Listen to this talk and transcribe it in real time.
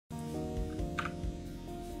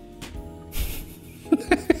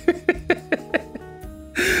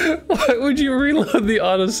Why would you reload the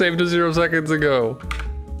autosave to 0 seconds ago?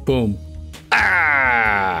 Boom.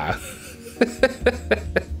 Ah!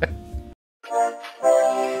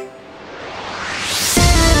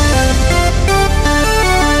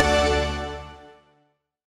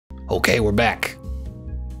 Okay, we're back.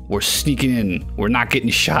 We're sneaking in. We're not getting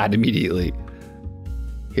shot immediately.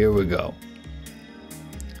 Here we go.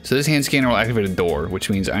 So this hand scanner will activate a door, which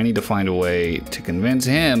means I need to find a way to convince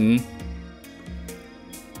him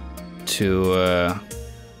to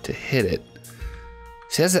hit it.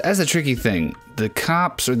 See, that's a tricky thing. The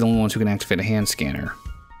cops are the only ones who can activate a hand scanner.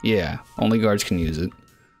 Yeah, only guards can use it.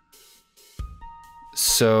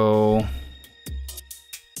 So...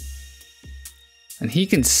 And he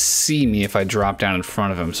can see me if I drop down in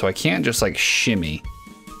front of him, so I can't just like shimmy.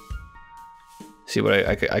 See what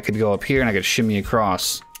I could go up here and I could shimmy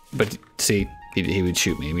across, but see, he would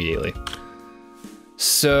shoot me immediately.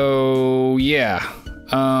 So yeah,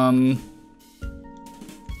 let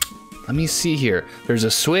me see here. There's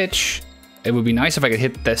a switch. It would be nice if I could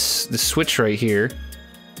hit this switch right here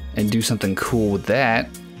and do something cool with that.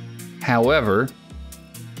 However,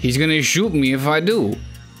 he's gonna shoot me if I do.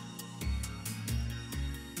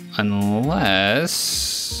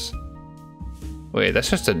 Unless... Wait, that's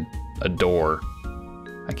just a door.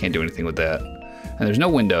 I can't do anything with that. And there's no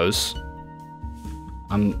windows.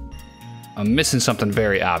 I'm missing something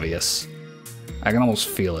very obvious. I can almost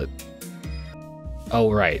feel it.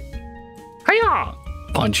 Oh, right. Hiya!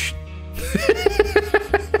 Punch.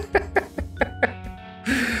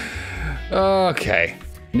 Okay.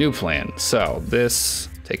 New plan. So, this...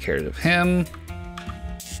 Take care of him.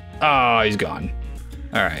 Oh, he's gone.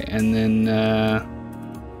 Alright, and then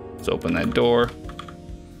let's open that door.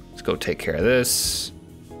 Let's go take care of this.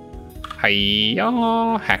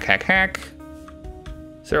 Hiya! Hack, hack, hack.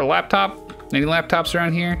 Is there a laptop? Any laptops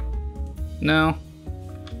around here? No?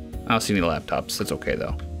 I don't see any laptops. That's okay,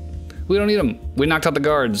 though. We don't need them. We knocked out the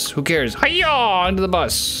guards. Who cares? Hiya! Into the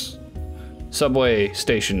bus. Subway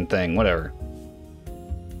station thing, whatever.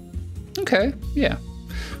 Okay, yeah.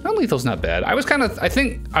 Non-lethal's not bad. I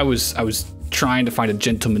think I was trying to find a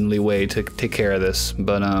gentlemanly way to take care of this,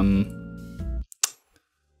 but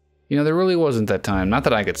you know, there really wasn't that time. Not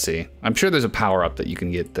that I could see. I'm sure there's a power-up that you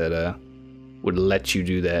can get that would let you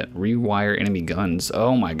do that. Rewire enemy guns.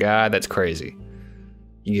 Oh my god, that's crazy.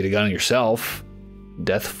 You get a gun yourself.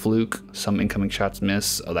 Death fluke. Some incoming shots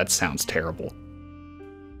miss. Oh, that sounds terrible.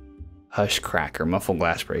 Hush cracker. Muffle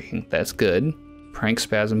glass breaking. That's good. Prank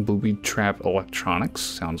spasm. Booby trap electronics.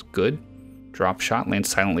 Sounds good. Drop shot, land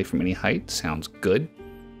silently from any height. Sounds good.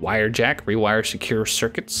 Wire jack, rewire secure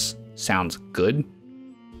circuits. Sounds good.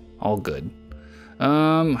 All good.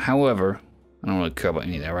 However, I don't really care about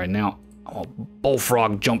any of that right now. Oh,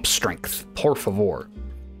 bullfrog jump strength. Por favor.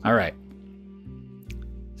 Alright.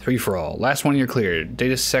 3 for all. Last one you're cleared.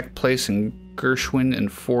 Data sec place in Gershwin and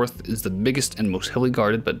 4th is the biggest and most heavily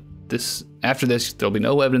guarded, but after this, there'll be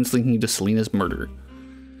no evidence linking you to Selina's murder.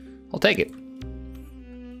 I'll take it.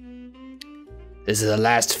 This is the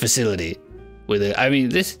last facility with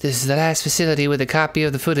this is the last facility with a copy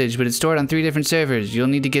of the footage, but it's stored on 3 different servers. You'll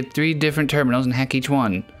need to get 3 different terminals and hack each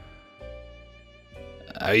one.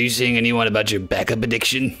 Are you saying anyone about your backup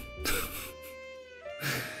addiction?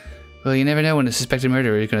 Well, you never know when a suspected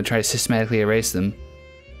murderer is going to try to systematically erase them.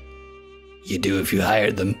 You do if you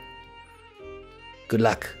hired them. Good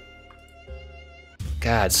luck.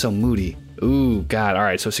 God, so moody. Ooh, God. All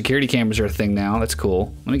right, so security cameras are a thing now. That's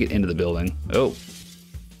cool. Let me get into the building. Oh.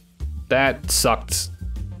 That sucked.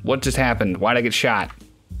 What just happened? Why'd I get shot?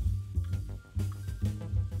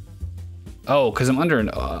 Oh, because I'm under an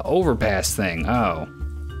overpass thing. Oh.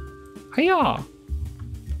 Hiya.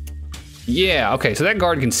 Yeah, okay, so that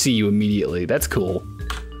guard can see you immediately. That's cool.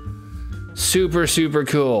 Super, super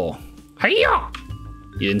cool. Hiya!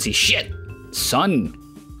 You didn't see shit, son.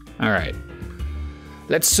 All right.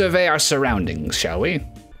 Let's survey our surroundings, shall we?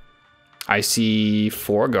 I see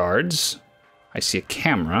 4 guards. I see a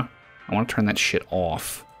camera. I want to turn that shit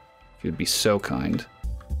off. If you'd be so kind.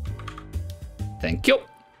 Thank you.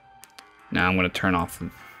 Now I'm going to turn off...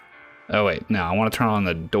 Oh, wait. No, I want to turn on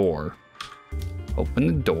the door. Open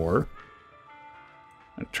the door.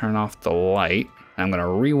 Turn off the light. I'm going to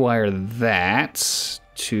rewire that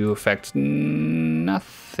to affect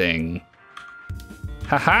nothing.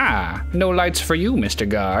 Haha! No lights for you, Mr.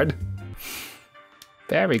 Guard.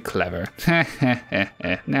 Very clever.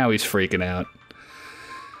 Now he's freaking out.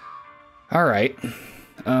 Alright.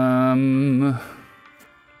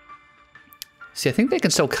 See, I think they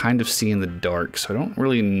can still kind of see in the dark, so I don't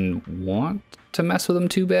really want to mess with them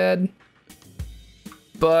too bad.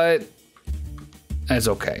 But That's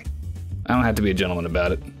okay. I don't have to be a gentleman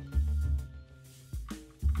about it.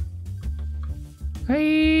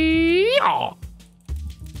 Hey,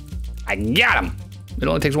 I got him. It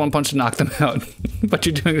only takes one punch to knock them out. But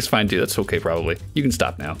you're doing is fine too. That's okay, probably. You can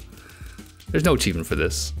stop now. There's no achievement for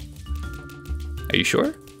this. Are you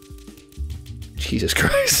sure? Jesus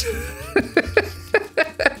Christ.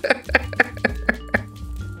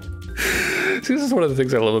 See, this is one of the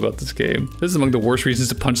things I love about this game. This is among the worst reasons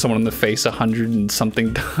to punch someone in the face 100 and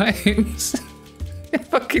something times. It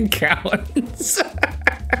fucking counts.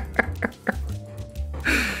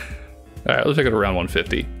 Alright, let's make it around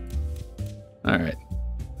 150. Alright,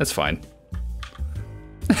 that's fine.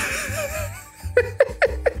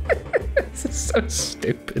 This is so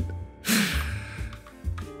stupid.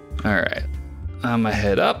 Alright, I'm gonna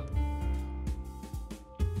head up.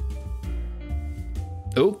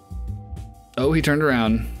 Oh. Oh, he turned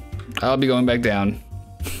around. I'll be going back down.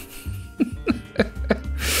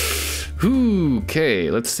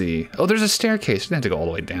 Okay, let's see. Oh, there's a staircase. I didn't have to go all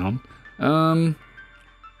the way down.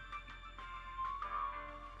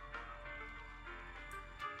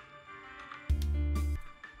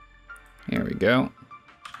 Here we go.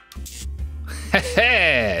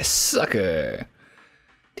 Heh, sucker.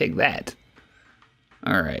 Take that.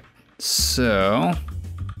 All right, so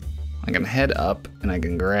I can head up and I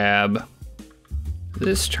can grab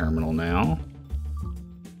this terminal now.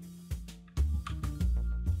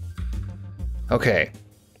 Okay.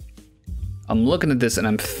 I'm looking at this and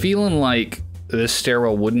I'm feeling like this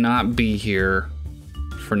stairwell would not be here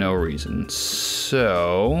for no reason.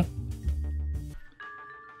 So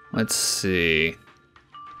let's see.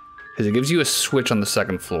 Because it gives you a switch on the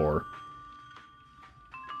second floor.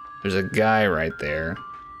 There's a guy right there.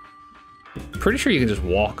 Pretty sure you can just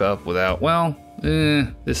walk up without, well,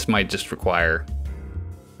 this might just require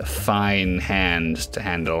a fine hand to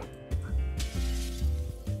handle.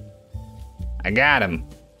 I got him.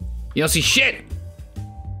 You don't see shit.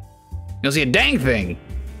 You don't see a dang thing,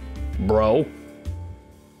 bro.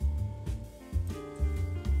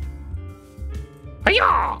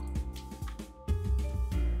 Hi-ya!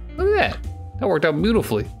 Look at that. That worked out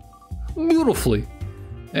beautifully. Beautifully.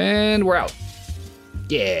 And we're out.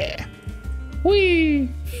 Yeah. Whee!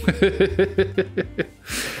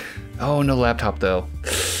 Oh, no laptop though.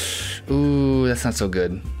 Ooh, that's not so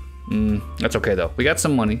good. That's okay though. We got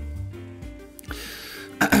some money.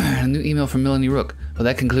 A new email from Melanie Rook. Well,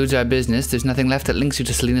 that concludes our business. There's nothing left that links you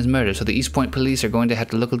to Selina's murder, so the East Point police are going to have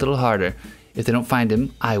to look a little harder. If they don't find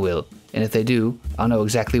him, I will. And if they do, I'll know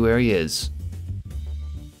exactly where he is.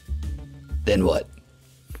 Then what?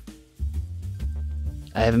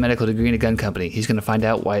 I have a medical degree in a gun company. He's gonna find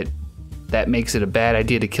out why that makes it a bad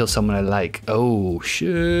idea to kill someone I like. Oh,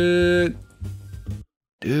 shit.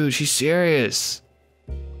 Dude, she's serious.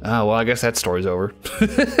 Oh, well, I guess that story's over.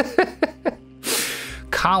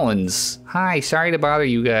 Collins. Hi, sorry to bother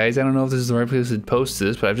you guys. I don't know if this is the right place to post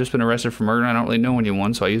this, but I've just been arrested for murder and I don't really know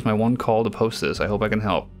anyone, so I used my one call to post this. I hope I can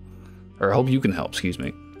help. Or I hope you can help, excuse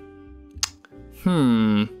me.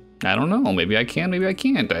 I don't know. Maybe I can, maybe I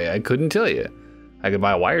can't. I couldn't tell you. I could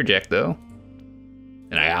buy a wire jack, though.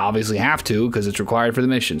 And I obviously have to, because it's required for the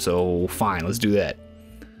mission, so fine, let's do that.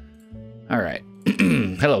 All right.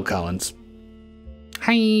 Hello, Collins.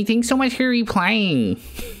 Hi, thanks so much for replying.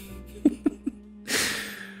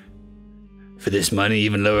 For this money,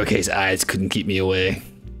 even lowercase i's couldn't keep me away.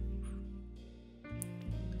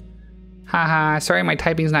 Haha, sorry my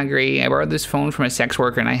typing's not great. I borrowed this phone from a sex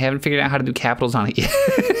worker and I haven't figured out how to do capitals on it yet.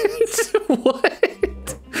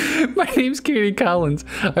 What? My name's Katie Collins.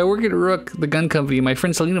 I work at Rook, the gun company. My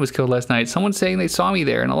friend Selina was killed last night. Someone's saying they saw me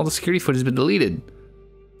there and all the security footage has been deleted.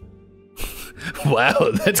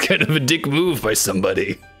 Wow, that's kind of a dick move by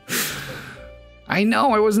somebody. I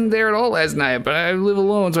know, I wasn't there at all last night, but I live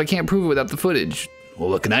alone, so I can't prove it without the footage. Well,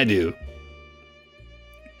 what can I do?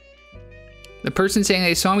 The person saying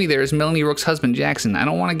they saw me there is Melanie Rook's husband, Jackson. I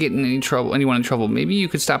don't want to get in anyone in trouble. Maybe you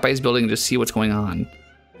could stop by his building and just see what's going on.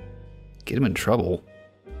 Get him in trouble?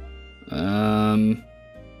 Man.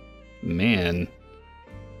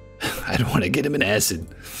 I don't want to get him in acid.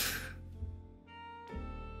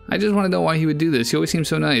 I just want to know why he would do this. He always seems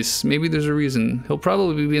so nice. Maybe there's a reason. He'll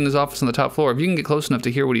probably be in his office on the top floor. If you can get close enough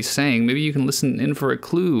to hear what he's saying, maybe you can listen in for a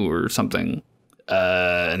clue or something.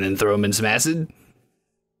 And then throw him in some acid?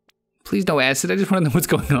 Please no acid. I just want to know what's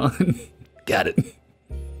going on. Got it.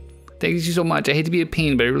 Thank you so much. I hate to be a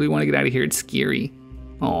pain, but I really want to get out of here. It's scary.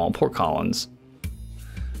 Oh, poor Collins.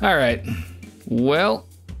 All right. Well,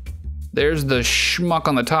 there's the schmuck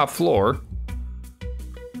on the top floor.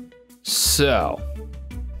 So,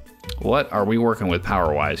 what are we working with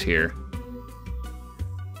power-wise here?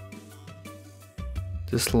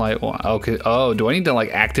 This light one. Okay. Oh, do I need to like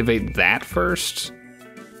activate that first?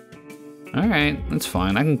 All right, that's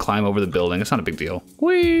fine. I can climb over the building. It's not a big deal.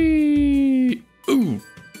 Whee! Ooh.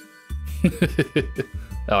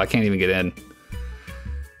 Oh, I can't even get in.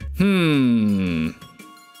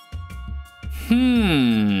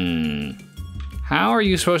 How are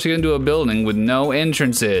you supposed to get into a building with no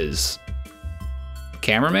entrances?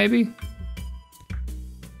 Camera, maybe?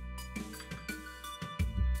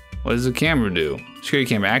 What does the camera do? Security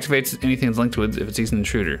camera activates anything that's linked to it if it sees an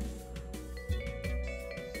intruder.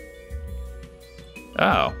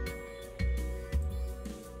 Oh.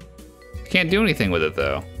 Can't do anything with it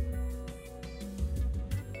though.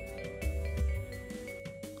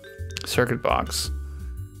 Circuit box.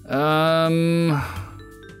 The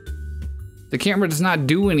camera does not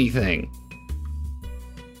do anything.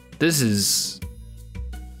 This is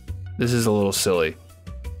a little silly.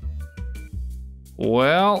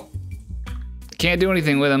 Well, can't do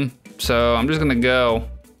anything with him, so I'm just gonna go.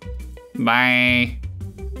 Bye.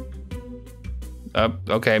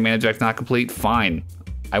 Okay, main objective not complete. Fine.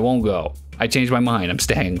 I won't go. I changed my mind. I'm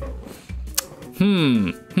staying.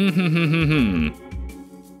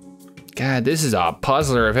 God, this is a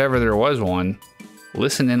puzzler if ever there was one.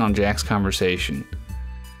 Listen in on Jack's conversation.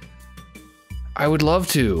 I would love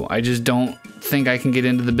to. I just don't think I can get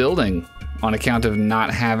into the building on account of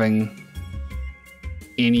not having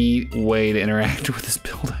any way to interact with this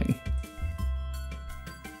building.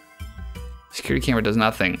 Security camera does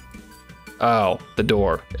nothing. Oh, the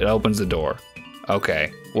door. It opens the door.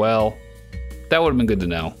 Okay, well, that would have been good to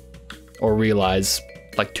know. Or realize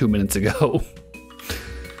like 2 minutes ago.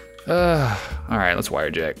 Alright, let's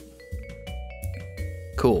wire jack.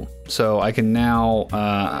 Cool. So I can now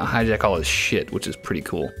hijack all this shit, which is pretty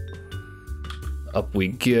cool. Up we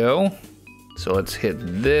go. So let's hit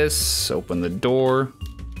this, open the door.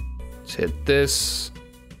 Let's hit this.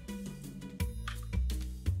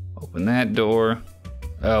 Open that door.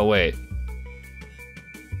 Oh, wait.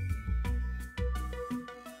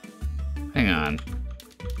 Hang on.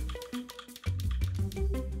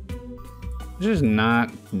 Just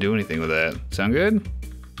not do anything with that. Sound good?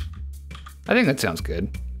 I think that sounds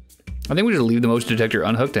good. I think we just leave the motion detector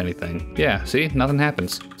unhooked to anything. Yeah, see? Nothing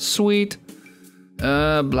happens. Sweet.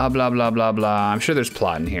 Blah, blah, blah, blah, blah. I'm sure there's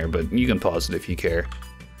plot in here, but you can pause it if you care.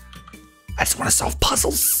 I just want to solve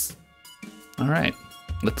puzzles. All right,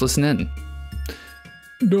 let's listen in.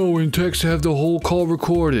 No intakes have the whole call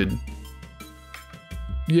recorded.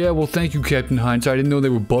 Yeah, well, thank you, Captain Hindsight. I didn't know they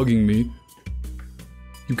were bugging me.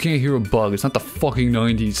 You can't hear a bug. It's not the fucking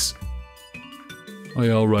 90s. Oh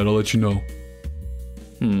yeah, alright, I'll let you know.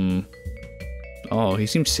 Oh, he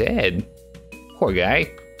seems sad. Poor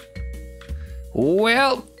guy.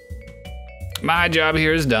 Well, my job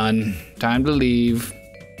here is done. Time to leave,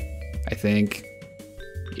 I think.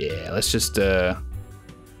 Yeah, let's just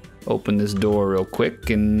open this door real quick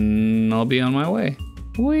and I'll be on my way.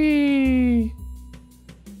 Whee!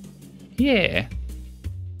 Yeah.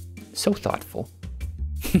 So thoughtful.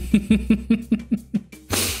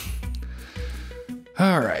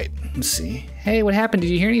 Alright, let's see. Hey, what happened? Did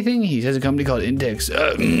you hear anything? He says a company called Intex.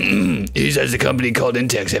 He says a company called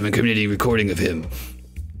Intex haven't committed a recording of him.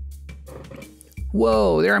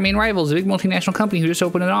 Whoa, they're our main rivals, a big multinational company who just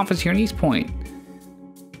opened an office here in East Point.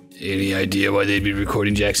 Any idea why they'd be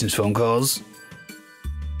recording Jackson's phone calls?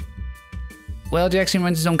 Well, Jackson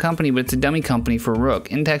runs his own company, but it's a dummy company for Rook.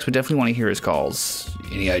 Intex would definitely want to hear his calls.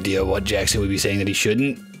 Any idea what Jackson would be saying that he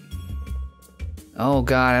shouldn't? Oh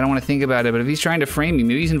god, I don't want to think about it, but if he's trying to frame me,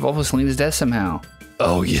 maybe he's involved with Selena's death somehow.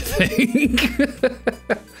 Oh, you think?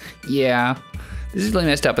 Yeah. This is really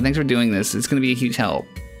messed up, but thanks for doing this. It's gonna be a huge help.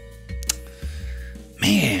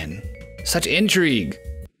 Man, such intrigue.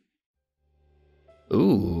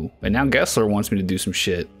 Ooh, and now Gessler wants me to do some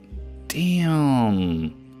shit.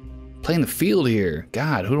 Damn. Playing the field here.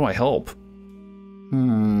 God, who do I help?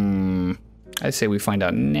 I'd say we find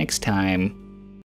out next time.